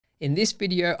In this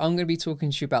video, I'm going to be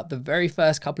talking to you about the very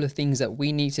first couple of things that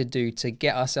we need to do to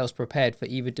get ourselves prepared for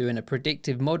either doing a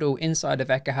predictive model inside of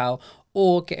Ekahau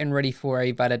or getting ready for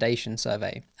a validation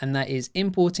survey. And that is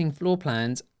importing floor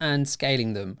plans and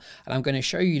scaling them. And I'm going to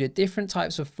show you the different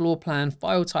types of floor plan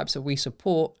file types that we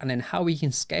support and then how we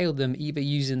can scale them either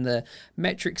using the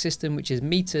metric system, which is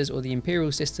meters, or the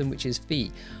imperial system, which is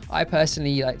feet. I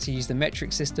personally like to use the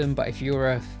metric system, but if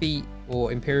you're a feet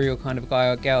or imperial kind of guy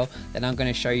or girl, then I'm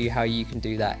going to show you how you can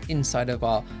do that inside of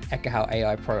our Ekahau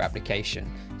AI Pro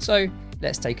application. So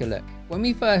let's take a look. When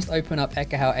we first open up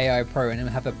Ekahau AI Pro and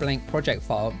have a blank project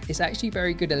file, it's actually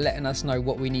very good at letting us know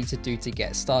what we need to do to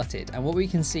get started. And what we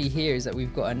can see here is that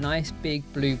we've got a nice big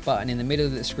blue button in the middle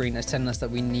of the screen that's telling us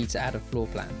that we need to add a floor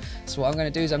plan. So what I'm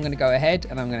going to do is I'm going to go ahead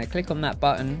and I'm going to click on that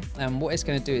button, and what it's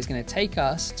going to do is going to take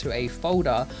us to a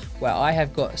folder where I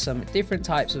have got some different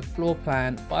types of floor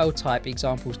plan file type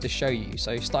examples to show you.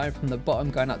 So starting from the bottom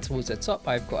going up towards the top,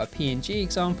 I've got a PNG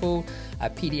example, a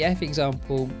PDF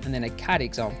example, and then a CAD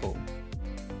example.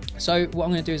 So what I'm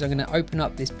going to do is I'm going to open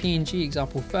up this PNG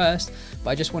example first,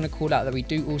 but I just want to call out that we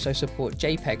do also support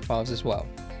JPEG files as well.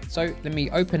 So let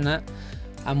me open that,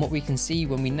 and what we can see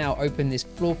when we now open this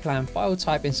floor plan file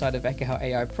type inside of Ekahau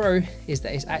AI Pro is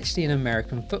that it's actually an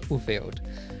American football field.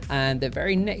 And the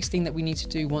very next thing that we need to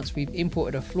do once we've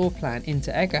imported a floor plan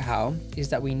into Ekahau is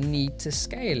that we need to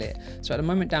scale it. So at the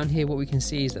moment down here, what we can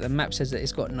see is that the map says that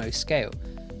it's got no scale.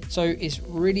 So it's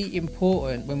really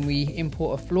important when we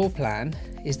import a floor plan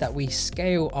is that we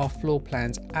scale our floor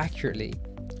plans accurately.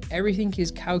 Everything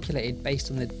is calculated based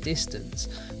on the distance.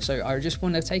 So I just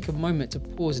want to take a moment to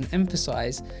pause and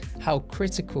emphasize how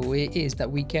critical it is that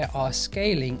we get our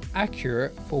scaling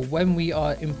accurate for when we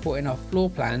are importing our floor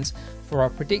plans for our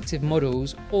predictive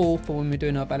models or for when we're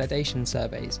doing our validation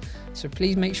surveys. So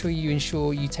please make sure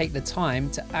you take the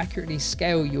time to accurately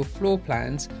scale your floor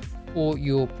plans for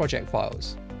your project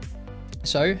files.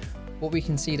 So what we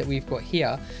can see that we've got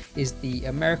here is the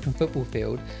American football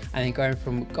field, and then going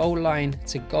from goal line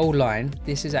to goal line,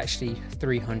 this is actually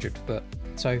 300 foot.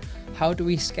 So how do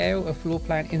we scale a floor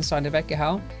plan inside of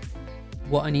Ekahau?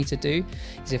 What I need to do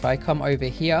is if I come over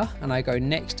here and I go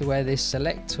next to where this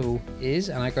select tool is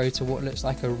and I go to what looks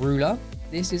like a ruler,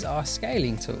 this is our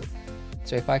scaling tool.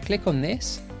 So if I click on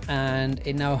this and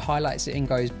it now highlights it and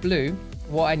goes blue,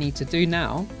 what I need to do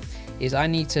now is I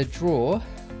need to draw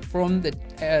from the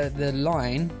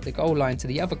goal line to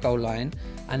the other goal line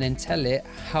and then tell it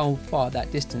how far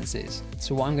that distance is.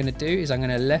 So what I'm going to do is I'm going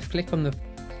to left click on the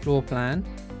floor plan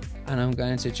and I'm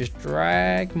going to just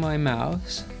drag my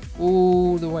mouse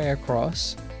all the way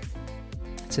across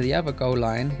to the other goal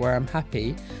line where I'm happy.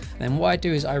 And then what I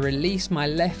do is I release my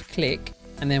left click,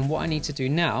 and then what I need to do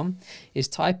now is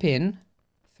type in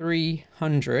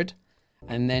 300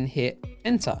 and then hit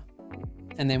enter.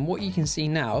 And then what you can see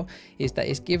now is that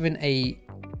it's given a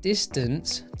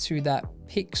distance to that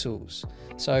pixels.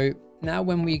 So now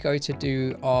when we go to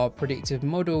do our predictive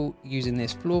model using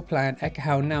this floor plan,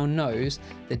 Ekahau now knows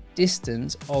the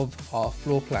distance of our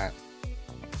floor plan.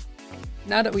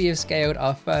 Now that we have scaled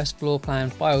our first floor plan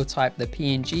file type, the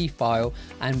PNG file,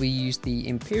 and we use the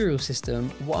imperial system,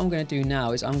 what I'm going to do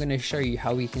now is I'm going to show you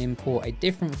how we can import a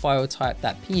different file type,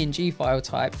 that PNG file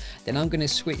type. Then I'm going to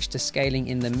switch to scaling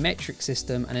in the metric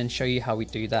system and then show you how we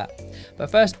do that. But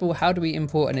first of all, how do we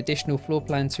import an additional floor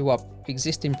plan to our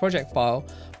existing project file?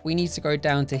 We need to go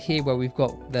down to here where we've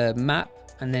got the map,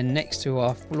 and then next to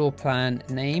our floor plan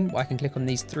name, I can click on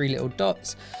these three little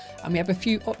dots. And we have a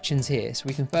few options here. So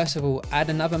we can first of all add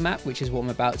another map, which is what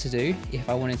I'm about to do. If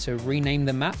I wanted to rename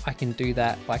the map, I can do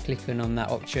that by clicking on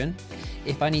that option.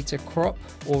 If I need to crop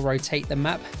or rotate the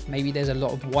map, maybe there's a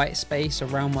lot of white space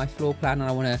around my floor plan and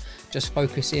I want to just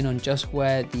focus in on just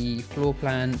where the floor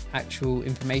plan actual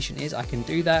information is, I can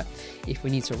do that. If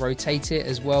we need to rotate it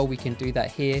as well, we can do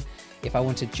that here. If I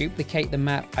want to duplicate the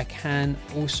map, I can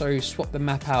also swap the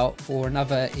map out for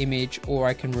another image, or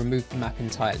I can remove the map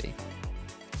entirely.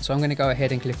 So I'm going to go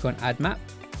ahead and click on add map,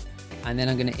 and then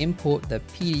I'm going to import the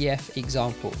PDF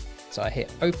example. So I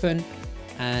hit open,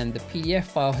 and the PDF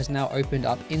file has now opened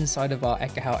up inside of our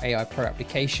Ekahau AI Pro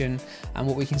application. And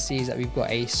what we can see is that we've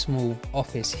got a small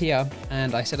office here.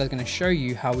 And I said I was going to show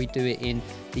you how we do it in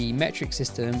the metric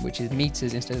system, which is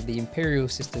meters, instead of the imperial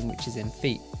system, which is in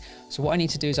feet. So what I need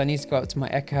to do is I need to go up to my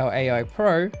Ekahau AI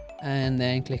Pro and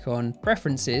then click on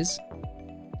preferences.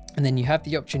 And then you have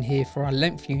the option here for our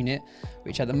length unit,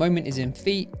 which at the moment is in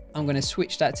feet. I'm going to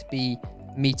switch that to be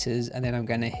meters, and then I'm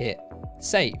going to hit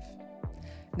save.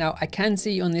 Now I can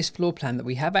see on this floor plan that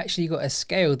we have actually got a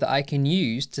scale that I can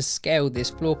use to scale this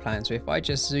floor plan. So if I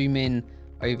just zoom in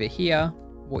over here,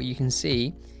 what you can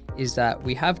see is that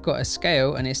we have got a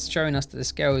scale, and it's showing us that the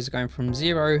scale is going from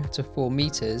 0 to 4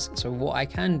 meters. So what I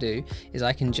can do is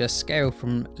I can just scale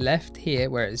from left here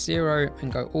where it's 0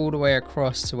 and go all the way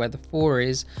across to where the 4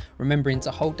 is, remembering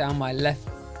to hold down my left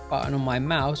button on my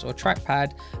mouse or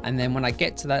trackpad, and then when I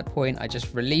get to that point I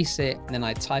just release it, and then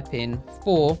I type in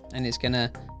 4 and it's gonna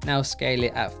now scale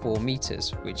it at 4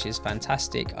 meters, which is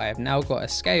fantastic. I have now got a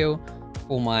scale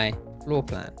for my floor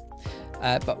plan.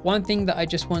 But one thing that I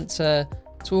just want to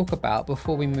talk about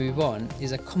before we move on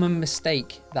is a common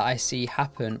mistake that I see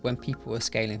happen when people are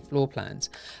scaling floor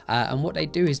plans. And what they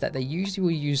do is that they usually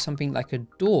will use something like a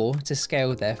door to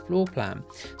scale their floor plan.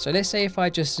 So let's say if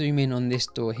I just zoom in on this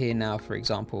door here now, for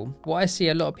example, what I see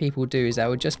a lot of people do is they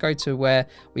will just go to where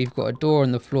we've got a door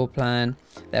on the floor plan,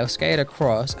 they'll scale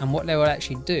across, and what they will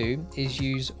actually do is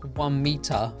use 1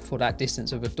 meter for that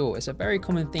distance of a door. It's a very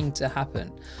common thing to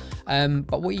happen.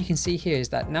 But what you can see here is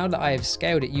that now that I have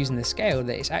scaled it using the scale,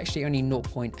 that it's actually only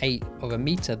 0.8 of a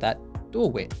meter, that door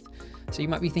width. So you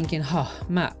might be thinking,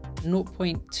 Matt,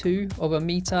 0.2 of a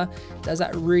meter, does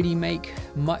that really make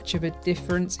much of a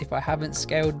difference if I haven't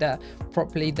scaled that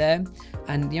properly there?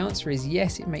 And the answer is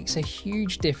yes, it makes a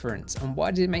huge difference. And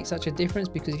why does it make such a difference?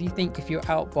 Because if you're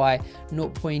out by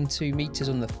 0.2 meters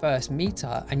on the first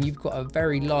meter and you've got a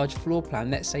very large floor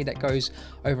plan, let's say that goes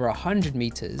over 100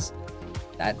 meters,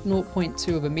 that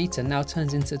 0.2 of a meter now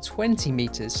turns into 20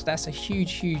 meters. So that's a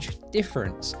huge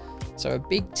difference. So a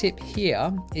big tip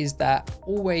here is that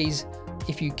always,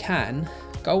 if you can,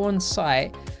 go on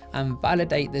site and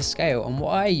validate the scale. And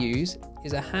what I use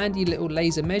is a handy little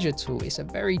laser measure tool. It's a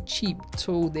very cheap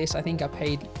tool. This, I think I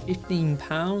paid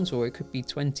 £15, or it could be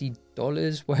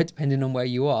 $20, depending on where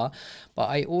you are. But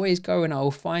I always go and I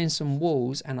will find some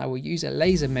walls and I will use a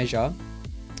laser measure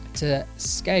to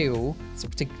scale,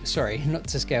 not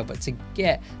to scale, but to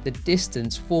get the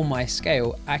distance for my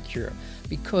scale accurate,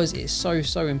 because it's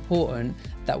so important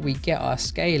that we get our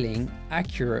scaling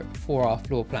accurate for our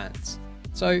floor plans.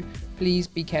 So please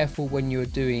be careful when you're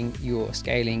doing your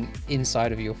scaling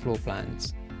inside of your floor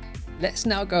plans. Let's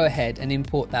now go ahead and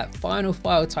import that final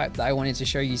file type that I wanted to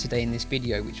show you today in this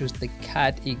video, which was the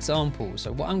CAD example.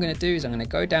 So what I'm going to do is I'm going to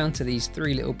go down to these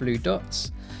 3 little blue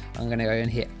dots. I'm going to go and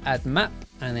hit add map,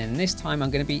 and then this time I'm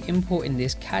going to be importing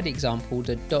this CAD example,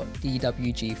 the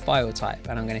 .dwg file type,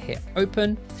 and I'm going to hit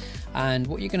open. And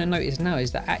what you're going to notice now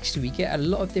is that actually we get a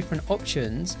lot of different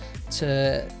options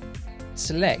to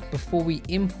select before we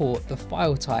import the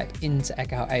file type into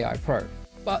Ekahau AI Pro.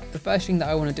 But the first thing that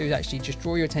I want to do is actually just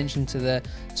draw your attention to the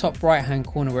top right hand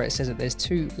corner where it says that there's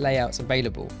 2 layouts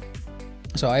available.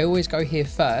 So I always go here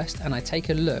first and I take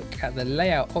a look at the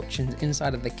layout options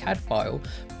inside of the CAD file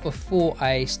before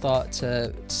I start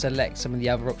to select some of the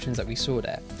other options that we saw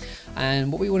there.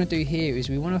 And what we want to do here is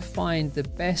we want to find the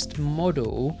best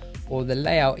model or the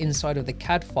layout inside of the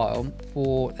CAD file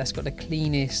that's got the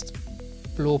cleanest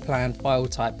floor plan file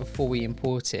type before we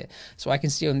import it. So I can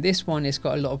see on this one it's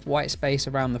got a lot of white space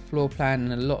around the floor plan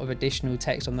and a lot of additional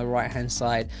text on the right hand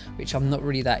side, which I'm not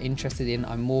really that interested in.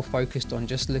 I'm more focused on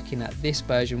just looking at this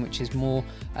version, which is more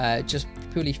just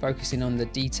purely focusing on the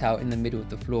detail in the middle of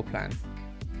the floor plan.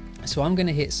 So I'm going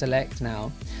to hit select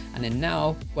now, and then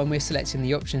now when we're selecting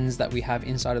the options that we have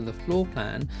inside of the floor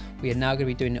plan, we are now going to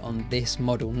be doing it on this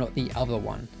model, not the other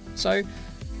one. So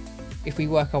if we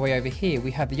work our way over here,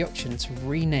 we have the option to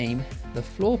rename the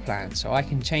floor plan. So I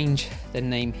can change the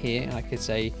name here, and I could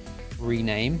say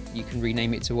rename. You can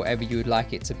rename it to whatever you would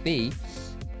like it to be.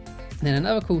 And then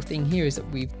another cool thing here is that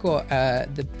we've got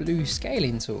the blue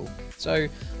scaling tool. So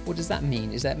what does that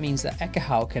mean? That means that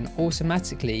Ekahau can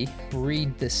automatically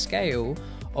read the scale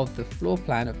of the floor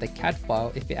plan of the CAD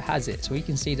file if it has it. So we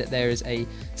can see that there is a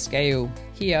scale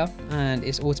here and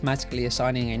it's automatically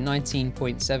assigning a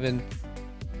 19.7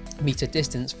 meter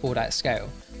distance for that scale.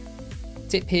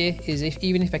 Tip here is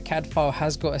even if a CAD file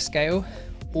has got a scale,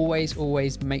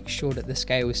 always make sure that the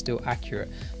scale is still accurate.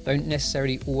 Don't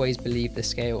necessarily always believe the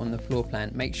scale on the floor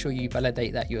plan. Make sure you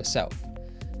validate that yourself.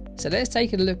 So let's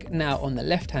take a look now on the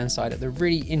left hand side at the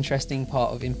really interesting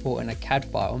part of importing a CAD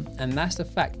file, and that's the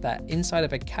fact that inside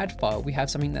of a CAD file we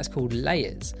have something that's called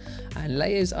layers, and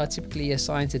layers are typically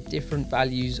assigned to different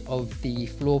values of the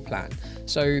floor plan.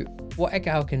 So what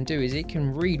Ekahau can do is it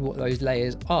can read what those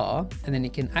layers are, and then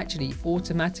it can actually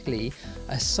automatically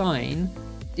assign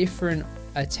different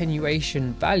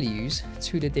attenuation values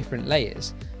to the different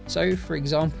layers. So for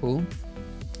example,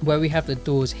 where we have the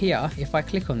doors here, if I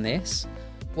click on this,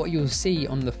 what you'll see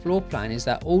on the floor plan is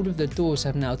that all of the doors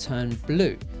have now turned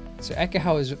blue. So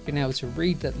Ekahau has been able to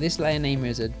read that this layer name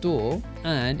is a door,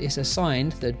 and it's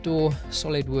assigned the door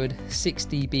solid wood 6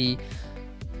 dB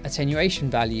attenuation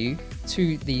value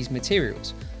to these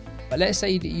materials. But let's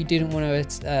say that you didn't want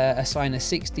to assign a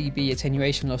 6 dB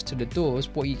attenuation loss to the doors.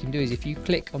 What you can do is if you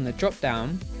click on the drop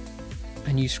down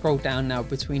and you scroll down now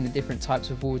between the different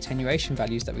types of wall attenuation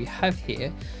values that we have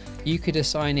here, you could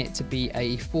assign it to be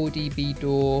a 4 dB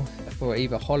door for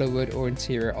either Hollywood or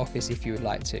interior office if you would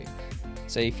like to.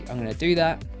 So if I'm going to do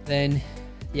that, then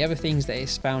the other things that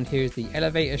is found here is the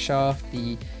elevator shaft,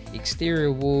 the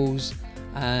exterior walls,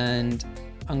 and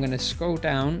I'm going to scroll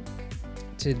down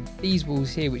to these walls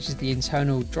here, which is the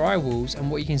internal dry walls. And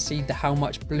what you can see how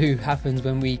much blue happens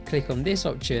when we click on this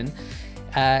option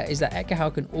is that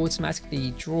Ekahau can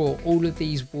automatically draw all of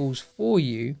these walls for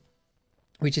you,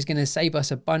 which is going to save us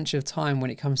a bunch of time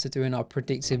when it comes to doing our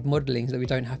predictive modeling, so that we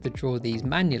don't have to draw these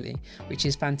manually, which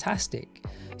is fantastic.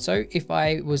 So if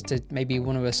I was to maybe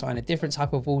want to assign a different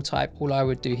type of wall type, all I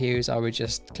would do here is I would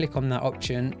just click on that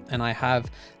option, and I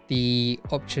have the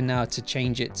option now to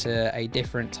change it to a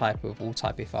different type of wall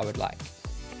type if I would like.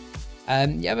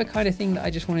 The other kind of thing that I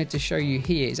just wanted to show you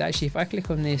here is actually if I click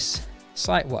on this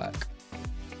site work,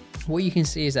 what you can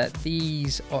see is that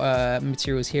these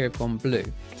materials here have gone blue.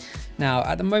 Now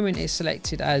at the moment it's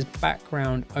selected as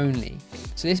background only,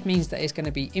 so this means that it's going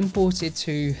to be imported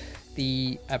to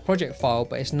the project file,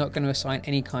 but it's not going to assign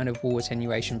any kind of wall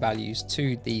attenuation values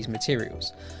to these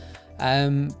materials.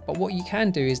 But what you can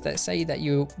do is, let's say that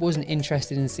you wasn't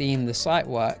interested in seeing the site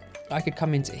work, I could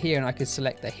come into here and I could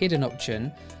select the hidden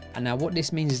option. And now what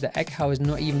this means is that Ekahau is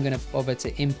not even going to bother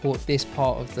to import this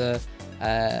part of the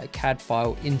CAD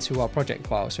file into our project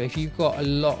file. So if you've got a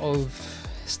lot of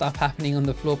stuff happening on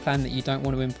the floor plan that you don't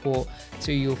want to import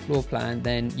to your floor plan,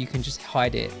 then you can just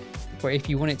hide it. But if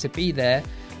you want it to be there,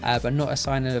 but not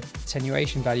assign an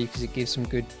attenuation value because it gives some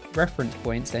good reference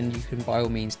points, then you can by all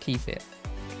means keep it.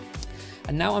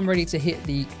 And now I'm ready to hit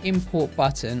the import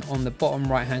button on the bottom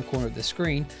right hand corner of the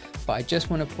screen. But I just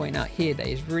want to point out here that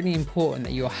it's really important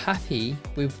that you're happy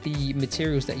with the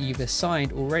materials that you've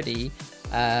assigned already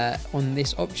on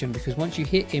this option, because once you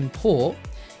hit import,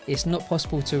 it's not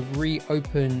possible to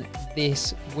reopen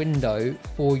this window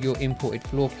for your imported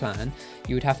floor plan.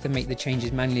 You would have to make the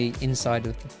changes manually inside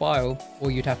of the file,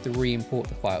 or you'd have to re-import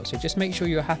the file. So just make sure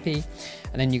you're happy,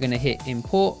 and then you're going to hit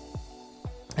import.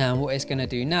 And what it's going to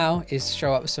do now is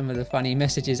show up some of the funny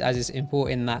messages as it's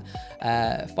importing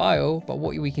that file. But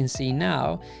what we can see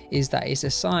now is that it's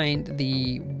assigned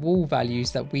the wall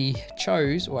values that we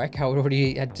chose, or Ekahau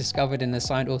already had discovered and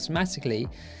assigned automatically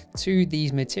to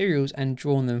these materials and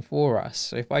drawn them for us.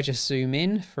 So if I just zoom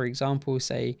in, for example,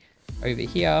 say over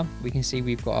here, we can see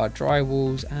we've got our dry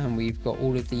walls and we've got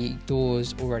all of the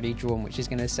doors already drawn, which is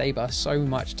going to save us so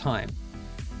much time.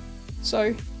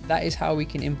 So that is how we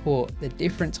can import the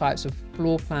different types of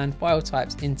floor plan file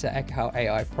types into Ekahau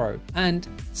AI Pro. And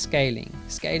scaling.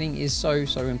 Scaling is so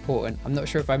important. I'm not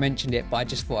sure if I mentioned it, but I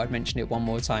just thought I'd mention it one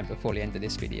more time before the end of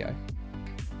this video.